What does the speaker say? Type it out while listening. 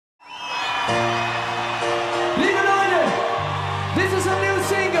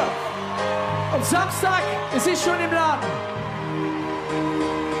Und Samstag ist sie schon im Laden.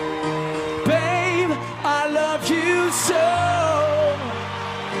 Babe, I love you so.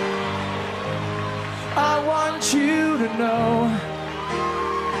 I want you to know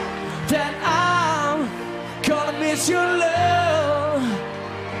that I'm gonna miss your love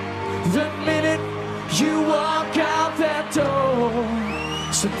the minute you walk out that door.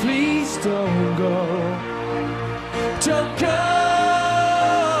 So please don't go, don't go,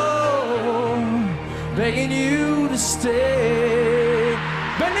 begging you to stay.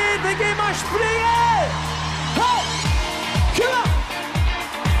 Berlin, wir gehen mal springen! Hey! Come on!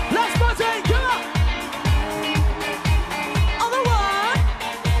 Lass mal sehen, come on! On the one!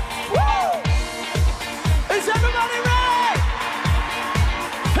 Woo! Is everybody ready?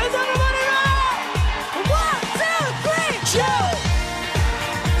 Is everybody ready? 1, 2, 3, jump!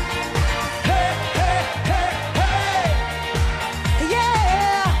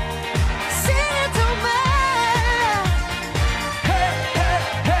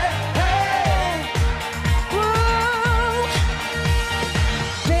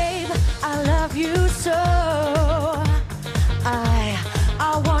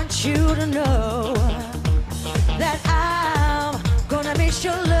 You to know that I'm gonna miss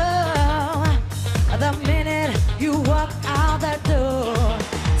your love the minute you walk out that door.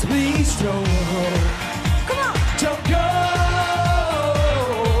 So please don't go. Come on, don't go,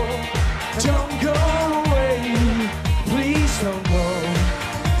 don't go away. Please don't go,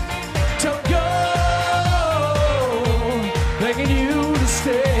 don't go, begging you to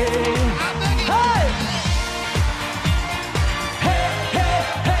stay.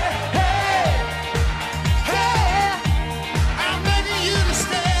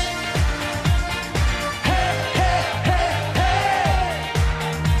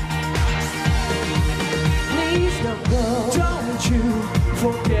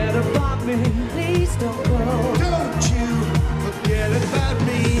 Forget about me. please don't go. Don't you forget about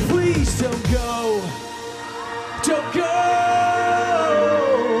me. Please don't go. Don't go.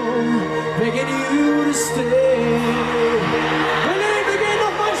 Begging you to stay. Wir gehen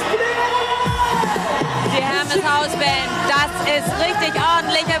noch mal spielen. Die Hermes Hausband, das ist richtig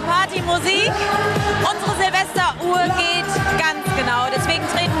ordentliche Partymusik. Unsere Silvesteruhr geht ganz genau. Deswegen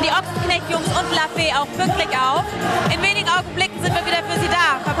treten die Ochsenknecht-Jungs und La Fee auch pünktlich auf. In wenigen Augenblicken sind wir wieder für Sie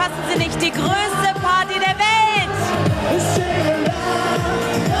da. Verpassen Sie nicht die Größe